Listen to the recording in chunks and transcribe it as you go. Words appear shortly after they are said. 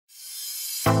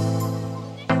Hey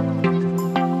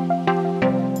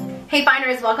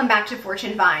finders, welcome back to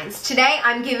Fortune Finds. Today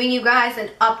I'm giving you guys an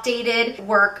updated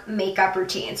work makeup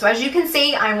routine. So as you can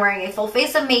see, I'm wearing a full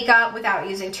face of makeup without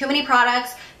using too many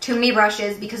products, too many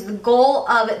brushes, because the goal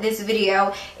of this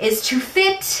video is to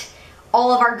fit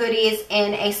all of our goodies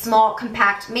in a small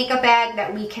compact makeup bag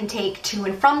that we can take to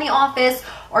and from the office,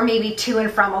 or maybe to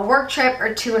and from a work trip,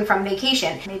 or to and from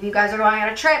vacation. Maybe you guys are going on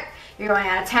a trip, you're going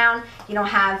out of town, you don't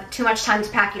have too much time to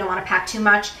pack, you don't want to pack too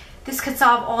much. This could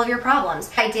solve all of your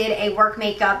problems. I did a work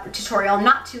makeup tutorial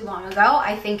not too long ago.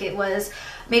 I think it was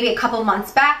maybe a couple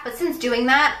months back, but since doing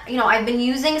that, you know, I've been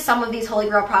using some of these Holy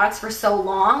Grail products for so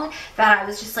long that I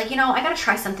was just like, you know, I gotta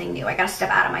try something new. I gotta step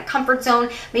out of my comfort zone,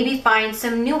 maybe find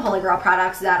some new Holy Grail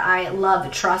products that I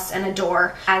love, trust, and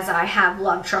adore, as I have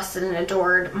loved, trusted, and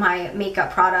adored my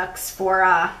makeup products for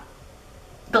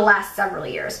the last several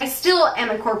years. I still am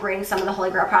incorporating some of the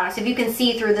Holy Grail products. If you can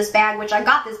see through this bag, which I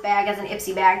got this bag as an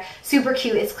Ipsy bag, super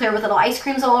cute. It's clear with little ice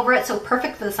creams all over it, so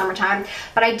perfect for the summertime.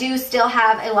 But I do still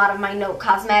have a lot of my Note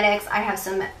Cosmetics. I have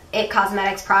some It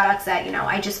Cosmetics products that, you know,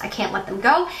 I can't let them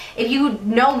go. If you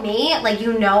know me, like,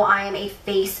 you know I am a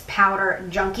face powder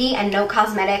junkie, and Note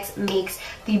Cosmetics makes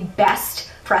the best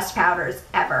pressed powders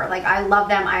ever. Like, I love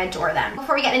them, I adore them.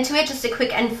 Before we get into it, just a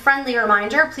quick and friendly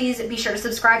reminder, please be sure to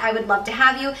subscribe. I would love to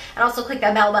have you, and also click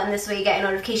that bell button. This way you get a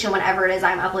notification whenever it is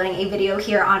I'm uploading a video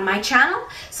here on my channel.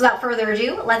 So without further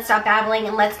ado, let's stop babbling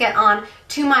and let's get on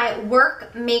to my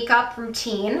work makeup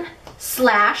routine /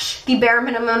 the bare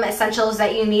minimum essentials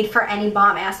that you need for any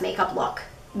bomb ass makeup look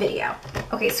video.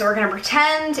 Okay, so we're gonna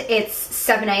pretend it's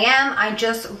 7 a.m. I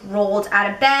just rolled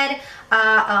out of bed.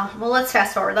 Well, let's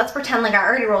fast forward. Let's pretend like I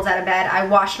already rolled out of bed. I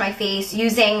washed my face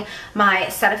using my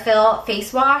Cetaphil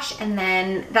face wash, and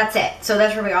then that's it. So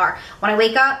that's where we are. When I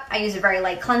wake up, I use a very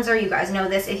light cleanser. You guys know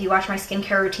this if you watch my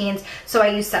skincare routines. So I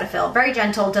use Cetaphil. Very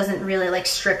gentle, doesn't really like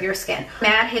strip your skin.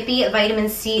 Mad Hippie Vitamin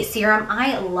C Serum.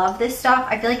 I love this stuff.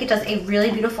 I feel like it does a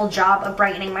really beautiful job of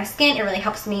brightening my skin. It really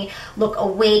helps me look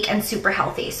awake and super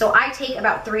healthy. So I take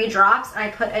about 3 drops, and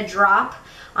I put a drop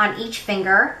on each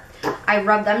finger. I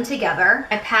rub them together.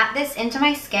 I pat this into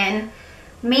my skin,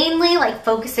 mainly like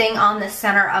focusing on the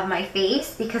center of my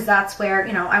face, because that's where,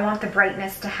 you know, I want the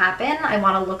brightness to happen. I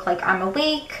want to look like I'm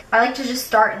awake. I like to just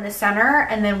start in the center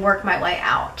and then work my way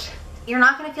out. You're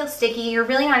not going to feel sticky. You're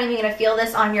really not even going to feel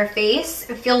this on your face.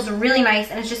 It feels really nice,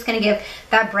 and it's just going to give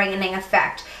that brightening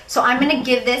effect. So I'm going to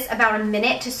give this about a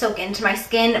minute to soak into my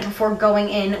skin before going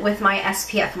in with my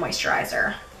SPF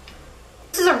moisturizer.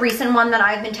 This is a recent one that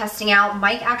I've been testing out.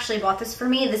 Mike actually bought this for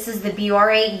me. This is the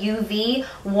Biore UV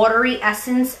Watery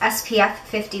Essence SPF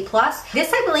 50+.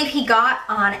 This I believe he got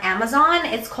on Amazon.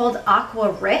 It's called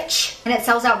Aqua Rich, and it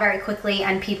sells out very quickly,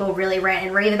 and people really rant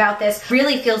and rave about this.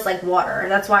 Really feels like water.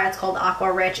 That's why it's called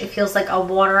Aqua Rich. It feels like a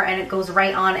water, and it goes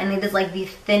right on, and it is like the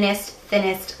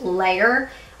thinnest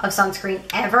layer of sunscreen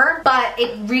ever, but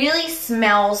it really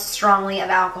smells strongly of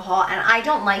alcohol, and I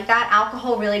don't like that.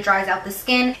 Alcohol really dries out the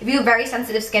skin. If you have very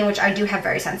sensitive skin, which I do have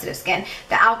very sensitive skin,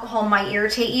 the alcohol might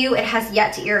irritate you. It has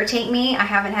yet to irritate me. I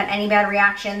haven't had any bad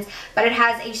reactions, but it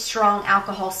has a strong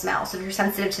alcohol smell, so if you're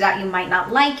sensitive to that, you might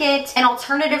not like it. An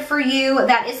alternative for you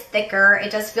that is thicker,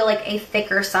 it does feel like a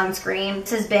thicker sunscreen.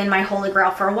 This has been my Holy Grail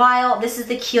for a while. This is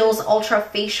the Kiehl's Ultra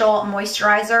Facial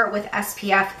Moisturizer with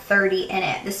SPF 30 in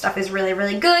it. This stuff is really,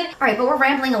 really good. Alright, but we're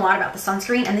rambling a lot about the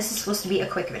sunscreen, and this is supposed to be a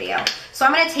quick video. So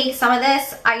I'm going to take some of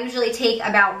this. I usually take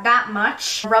about that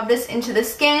much. Rub this into the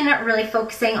skin, really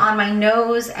focusing on my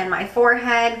nose and my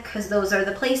forehead, because those are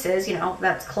the places, you know,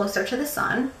 that's closer to the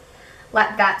sun.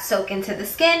 Let that soak into the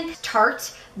skin.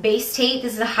 Tarte Base Tape.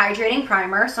 This is a hydrating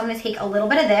primer, so I'm going to take a little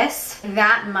bit of this.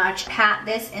 That much. Pat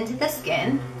this into the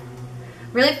skin.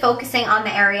 Really focusing on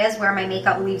the areas where my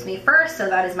makeup leaves me first, so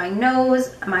that is my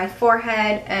nose, my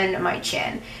forehead, and my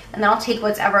chin. And then I'll take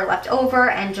what's ever left over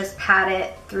and just pat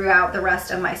it throughout the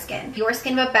rest of my skin. Your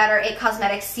Skin But Better It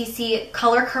Cosmetics CC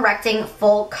Color Correcting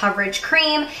Full Coverage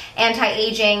Cream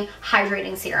Anti-Aging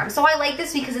Hydrating Serum. So I like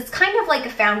this because it's kind of like a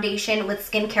foundation with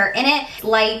skincare in it. It's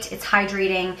light, it's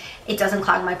hydrating, it doesn't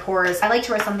clog my pores. I like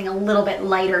to wear something a little bit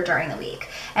lighter during the week,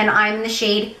 and I'm in the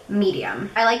shade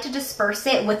medium. I like to disperse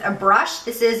it with a brush.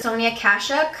 This is Sonia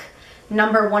Kashuk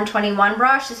number 121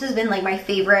 brush. This has been like my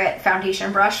favorite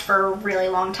foundation brush for a really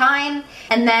long time.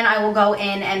 And then I will go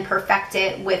in and perfect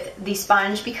it with the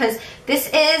sponge, because this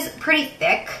is pretty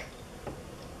thick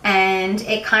and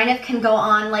it kind of can go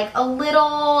on like a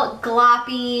little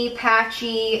gloppy,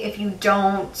 patchy if you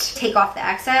don't take off the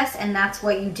excess, and that's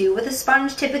what you do with a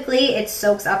sponge typically. It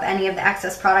soaks up any of the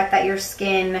excess product that your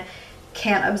skin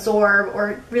can't absorb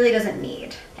or really doesn't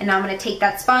need. And now I'm going to take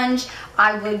that sponge.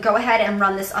 I would go ahead and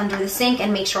run this under the sink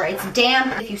and make sure it's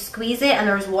damp. If you squeeze it and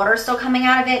there's water still coming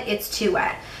out of it, it's too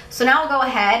wet. So now I'll go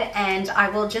ahead and I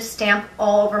will just stamp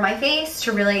all over my face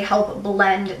to really help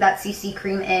blend that CC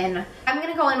cream in. I'm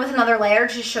going to go in with another layer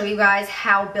to show you guys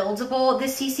how buildable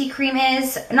this CC cream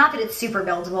is. Not that it's super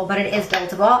buildable, but it is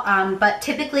buildable. But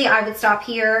typically I would stop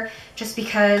here just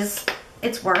because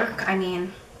it's work. I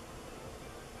mean,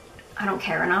 I don't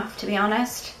care enough, to be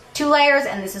honest. 2 layers,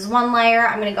 and this is 1 layer.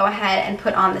 I'm gonna go ahead and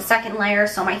put on the second layer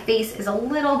so my face is a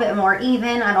little bit more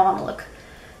even. I don't wanna look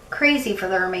crazy for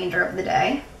the remainder of the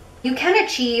day. You can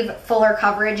achieve fuller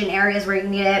coverage in areas where you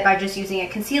need it by just using a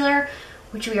concealer,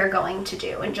 which we are going to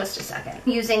do in just a second.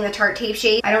 Using the Tarte Tape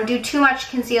Shade, I don't do too much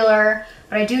concealer,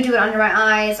 but I do it under my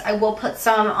eyes. I will put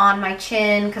some on my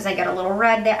chin because I get a little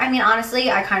red there. I mean, honestly,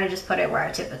 I kind of just put it where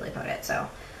I typically put it, so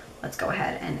let's go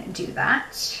ahead and do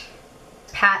that.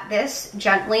 Pat this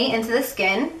gently into the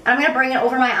skin. I'm going to bring it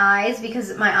over my eyes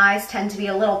because my eyes tend to be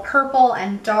a little purple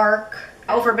and dark.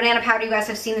 Over banana powder, you guys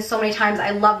have seen this so many times.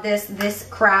 I love this. This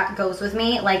crap goes with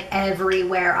me like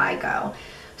everywhere I go.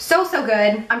 So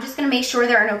good. I'm just going to make sure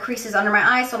there are no creases under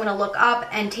my eyes, so I'm going to look up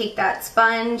and take that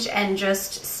sponge and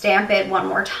just stamp it one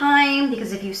more time,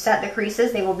 because if you set the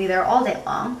creases, they will be there all day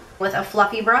long. With a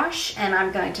fluffy brush, and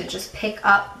I'm going to just pick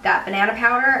up that banana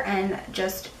powder and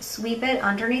just sweep it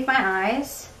underneath my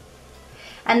eyes.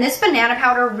 And this banana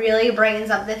powder really brightens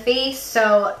up the face,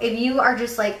 so if you are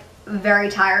just like very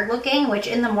tired looking, which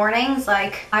in the mornings,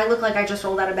 like, I look like I just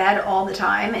rolled out of bed all the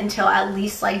time until at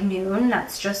least like noon.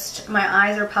 That's just, my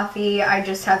eyes are puffy, I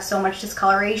just have so much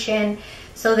discoloration.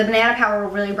 So the banana powder will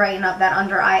really brighten up that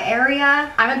under eye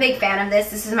area. I'm a big fan of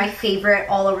this. This is my favorite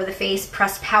all over the face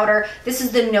pressed powder. This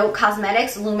is the Note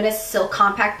Cosmetics Luminous Silk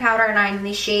Compact Powder, and I'm in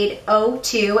the shade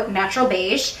 02 Natural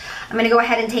Beige. I'm gonna go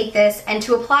ahead and take this, and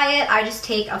to apply it, I just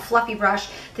take a fluffy brush.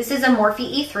 This is a Morphe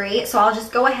E3, so I'll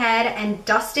just go ahead and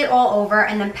dust it all over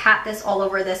and then pat this all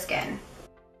over the skin.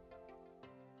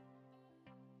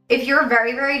 If you're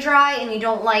very dry and you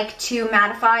don't like to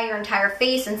mattify your entire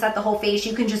face and set the whole face,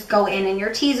 you can just go in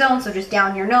your T-zone, so just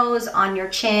down your nose, on your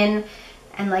chin,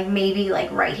 and like maybe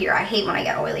like right here. I hate when I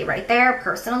get oily right there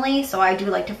personally, so I do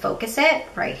like to focus it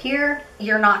right here.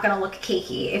 You're not gonna look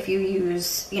cakey if you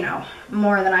use, you know,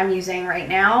 more than I'm using right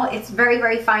now. It's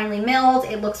very finely milled.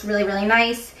 It looks really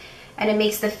nice, and it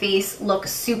makes the face look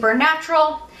super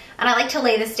natural. And I like to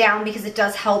lay this down because it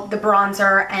does help the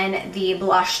bronzer and the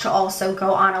blush to also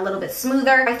go on a little bit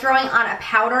smoother. By throwing on a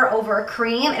powder over a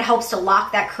cream, it helps to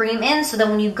lock that cream in, so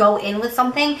then when you go in with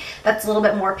something that's a little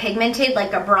bit more pigmented,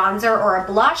 like a bronzer or a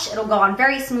blush, it'll go on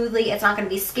very smoothly. It's not going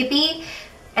to be skippy,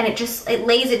 and it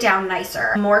lays it down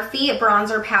nicer. Morphe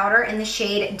bronzer powder in the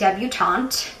shade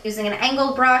Debutante. Using an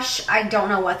angled brush, I don't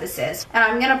know what this is. And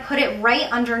I'm going to put it right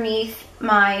underneath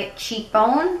my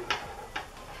cheekbone.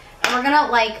 And we're going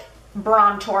to like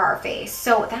bronzer our face.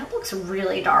 So that looks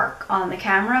really dark on the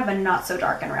camera, but not so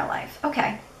dark in real life.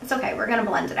 Okay, it's okay. We're gonna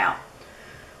blend it out.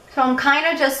 So I'm kind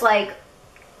of just like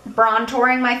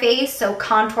bronzing my face, so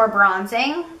contour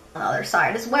bronzing. On the other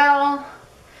side as well.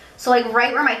 So like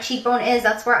right where my cheekbone is,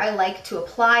 that's where I like to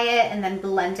apply it, and then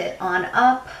blend it on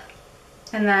up.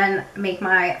 And then make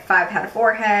my 5-head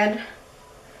forehead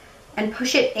and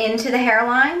push it into the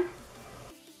hairline.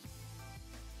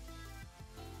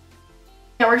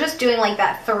 Now we're just doing like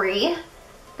that 3,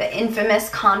 the infamous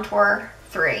contour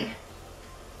 3,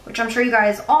 which I'm sure you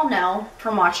guys all know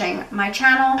from watching my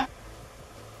channel.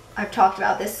 I've talked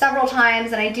about this several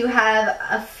times, and I do have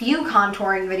a few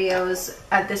contouring videos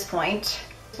at this point.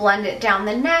 Blend it down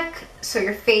the neck so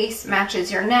your face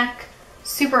matches your neck.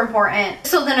 Super important.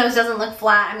 So the nose doesn't look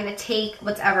flat, I'm going to take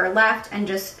what's ever left and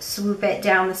just swoop it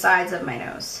down the sides of my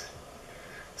nose.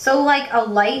 So like a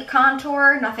light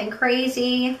contour, nothing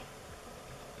crazy.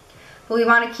 But we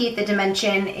want to keep the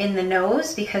dimension in the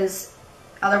nose because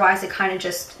otherwise it kind of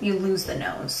just, you lose the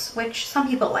nose, which some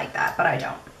people like that, but I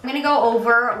don't. I'm going to go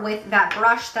over with that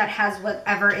brush that has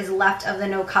whatever is left of the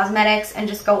No Cosmetics and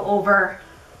just go over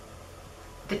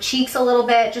the cheeks a little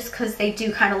bit, just because they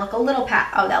do kind of look a little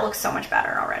oh, that looks so much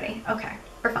better already. Okay,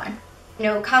 we're fine.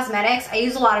 No Cosmetics. I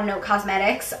use a lot of No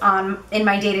Cosmetics in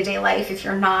my day-to-day life, if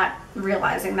you're not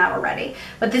realizing that already.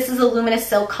 But this is a Luminous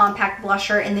Silk Compact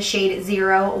Blusher in the shade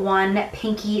 01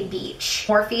 Pinky Beach.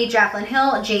 Morphe Jaclyn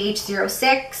Hill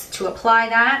JH06 to apply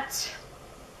that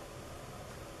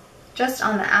just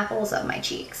on the apples of my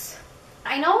cheeks.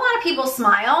 I know a lot of people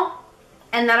smile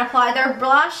and then apply their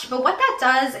blush, but what that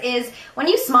does is when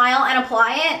you smile and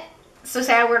apply it, so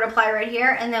say I were to apply right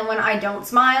here, and then when I don't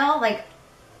smile, like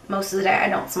most of the day I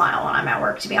don't smile when I'm at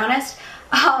work, to be honest,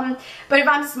 But if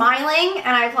I'm smiling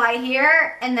and I apply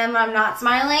here, and then when I'm not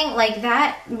smiling, like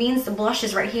that means the blush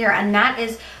is right here, and that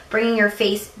is bringing your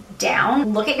face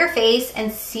down. Look at your face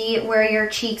and see where your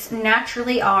cheeks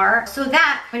naturally are, so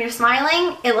that when you're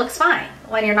smiling, it looks fine.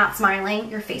 When you're not smiling,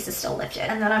 your face is still lifted.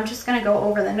 And then I'm just gonna go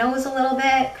over the nose a little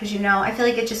bit, because you know, I feel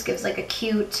like it just gives like a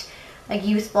cute, like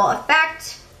youthful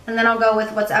effect. And then I'll go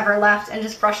with what's ever left and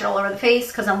just brush it all over the face,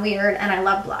 because I'm weird and I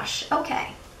love blush. Okay.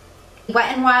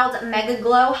 Wet n Wild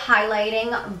MegaGlo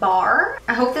highlighting bar.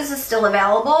 I hope this is still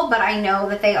available, but I know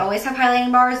that they always have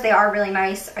highlighting bars. They are really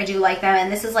nice. I do like them,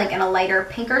 and this is like in a lighter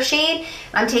pinker shade.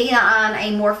 I'm taking it on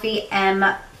a Morphe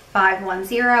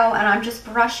M510, and I'm just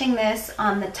brushing this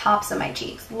on the tops of my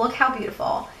cheeks. Look how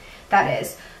beautiful that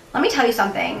is. Let me tell you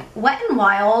something. Wet n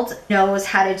Wild knows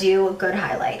how to do good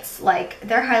highlights. Like,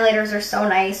 their highlighters are so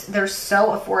nice. They're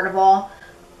so affordable.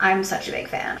 I'm such a big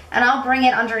fan. And I'll bring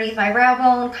it underneath my brow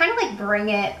bone, kind of like bring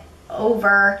it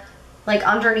over, like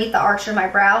underneath the arch of my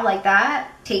brow, like that.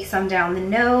 Take some down the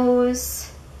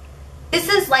nose. This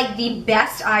is like the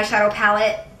best eyeshadow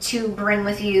palette to bring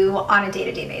with you on a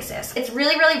day-to-day basis. It's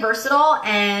really, really versatile,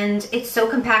 and it's so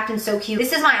compact and so cute.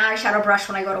 This is my eyeshadow brush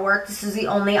when I go to work. This is the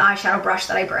only eyeshadow brush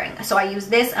that I bring. So I use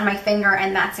this and my finger,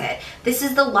 and that's it. This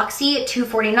is the Luxie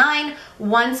 249.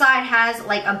 One side has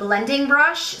like a blending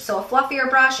brush, so a fluffier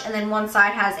brush, and then one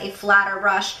side has a flatter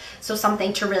brush, so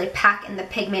something to really pack in the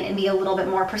pigment and be a little bit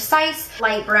more precise.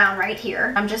 Light brown right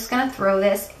here. I'm just gonna throw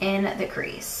this in the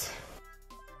crease.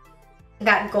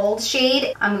 That gold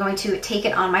shade, I'm going to take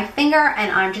it on my finger,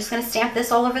 and I'm just gonna stamp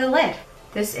this all over the lid.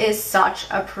 This is such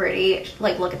a pretty,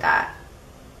 like, look at that.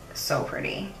 So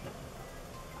pretty.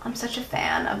 I'm such a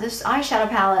fan of this eyeshadow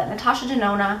palette. Natasha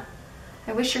Denona.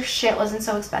 I wish your shit wasn't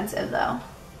so expensive though.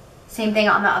 Same thing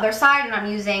on the other side, and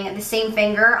I'm using the same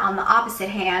finger on the opposite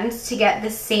hand to get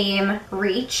the same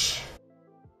reach.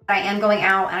 I am going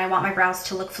out and I want my brows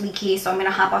to look fleeky, so I'm gonna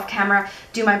hop off camera,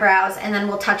 do my brows, and then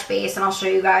we'll touch base and I'll show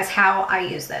you guys how I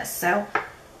use this. So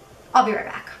I'll be right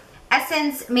back.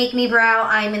 Essence Make Me Brow.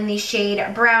 I'm in the shade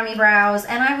Brownie Brows,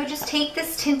 and I would just take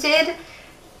this tinted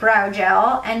brow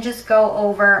gel and just go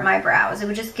over my brows. It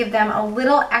would just give them a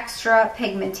little extra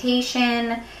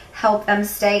pigmentation, help them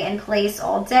stay in place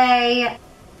all day.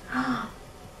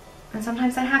 And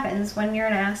sometimes that happens when you're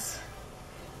an ass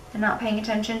and not paying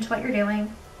attention to what you're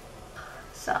doing.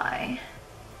 Sigh.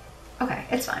 Okay,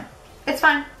 it's fine. It's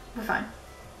fine. We're fine.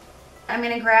 I'm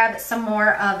gonna grab some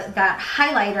more of that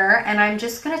highlighter, and I'm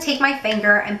just gonna take my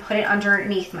finger and put it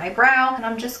underneath my brow, and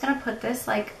I'm just gonna put this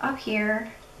like up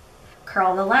here,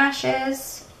 curl the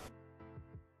lashes.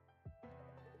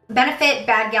 Benefit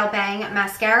Bad Gal Bang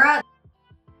mascara.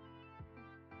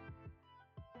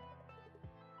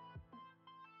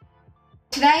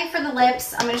 Today for the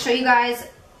lips, I'm gonna show you guys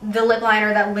the lip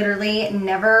liner that literally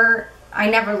I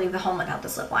never leave the home without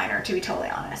this lip liner, to be totally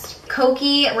honest.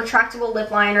 Kokie retractable lip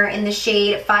liner in the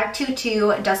shade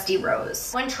 522 Dusty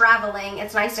Rose. When traveling,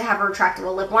 it's nice to have a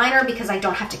retractable lip liner because I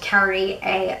don't have to carry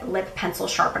a lip pencil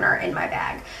sharpener in my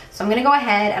bag. So I'm gonna go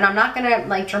ahead, and I'm not gonna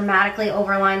like dramatically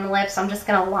overline the lips, I'm just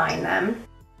gonna line them.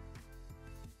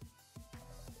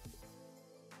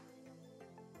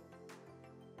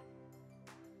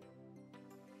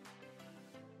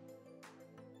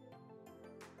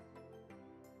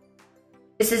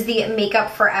 This is the Makeup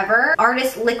Forever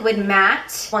Artist Liquid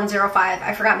Matte 105.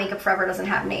 I forgot Makeup Forever doesn't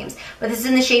have names, but this is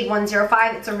in the shade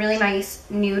 105. It's a really nice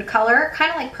nude color, kind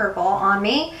of like purple on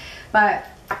me, but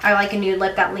I like a nude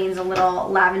lip that leans a little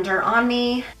lavender on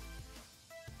me.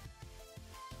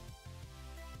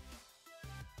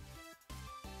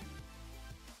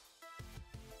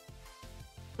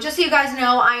 Just so you guys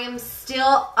know, I am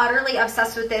still utterly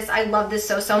obsessed with this. I love this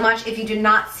so, so much. If you did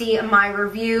not see my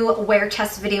review wear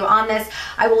test video on this,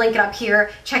 I will link it up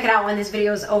here. Check it out when this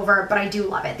video is over, but I do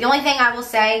love it. The only thing I will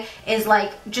say is,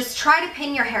 like, just try to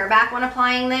pin your hair back when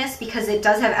applying this, because it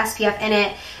does have SPF in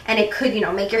it, and it could, you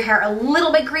know, make your hair a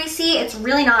little bit greasy. It's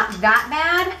really not that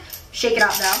bad. Shake it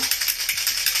up though.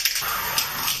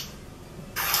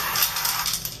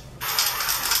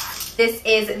 This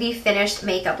is the finished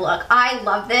makeup look. I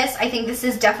love this. I think this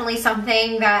is definitely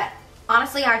something that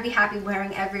honestly I'd be happy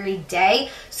wearing every day.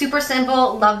 Super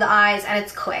simple, love the eyes, and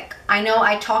it's quick. I know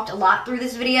I talked a lot through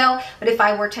this video, but if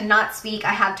I were to not speak,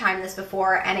 I have timed this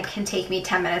before and it can take me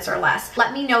 10 minutes or less.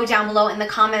 Let me know down below in the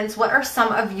comments, what are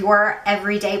some of your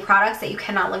everyday products that you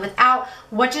cannot live without?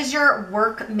 What does your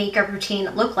work makeup routine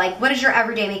look like? What does your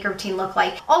everyday makeup routine look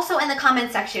like? Also in the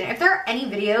comment section, if there are any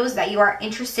videos that you are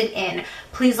interested in,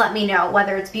 please let me know,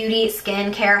 whether it's beauty,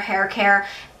 skin care, hair care,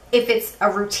 if it's a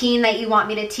routine that you want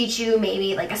me to teach you,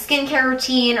 maybe like a skincare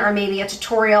routine or maybe a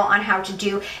tutorial on how to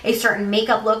do a certain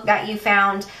makeup look that you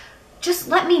found, just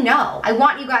let me know. I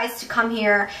want you guys to come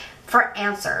here for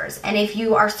answers. And if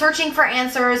you are searching for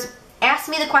answers, ask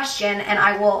me the question and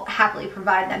I will happily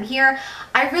provide them here.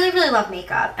 I really love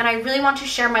makeup and I really want to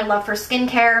share my love for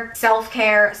skincare,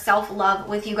 self-care, self-love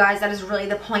with you guys. That is really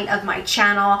the point of my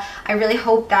channel. I really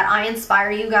hope that I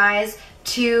inspire you guys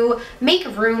to make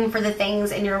room for the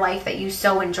things in your life that you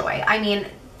so enjoy. I mean,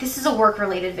 this is a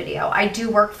work-related video. I do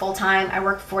work full-time. I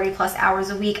work 40+ hours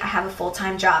a week. I have a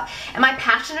full-time job. Am I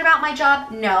passionate about my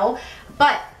job? No,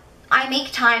 but I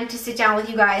make time to sit down with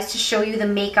you guys to show you the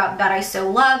makeup that I so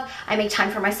love. I make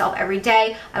time for myself every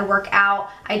day. I work out.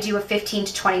 I do a 15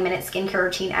 to 20 minute skincare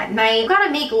routine at night. You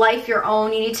gotta make life your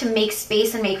own. You need to make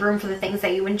space and make room for the things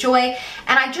that you enjoy.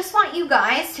 And I just want you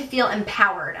guys to feel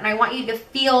empowered. And I want you to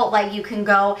feel like you can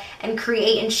go and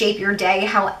create and shape your day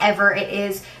however it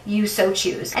is you so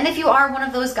choose. And if you are one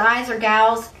of those guys or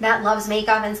gals that loves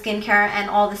makeup and skincare and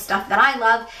all the stuff that I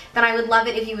love, then I would love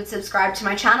it if you would subscribe to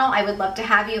my channel. I would love to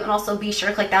have you, and also be sure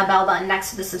to click that bell button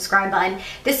next to the subscribe button.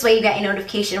 This way you get a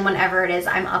notification whenever it is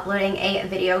I'm uploading a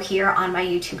video here on my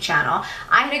YouTube channel.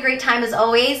 I had a great time as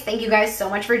always. Thank you guys so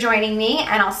much for joining me,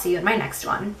 and I'll see you in my next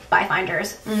one. Bye,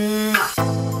 Finders.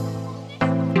 Mwah.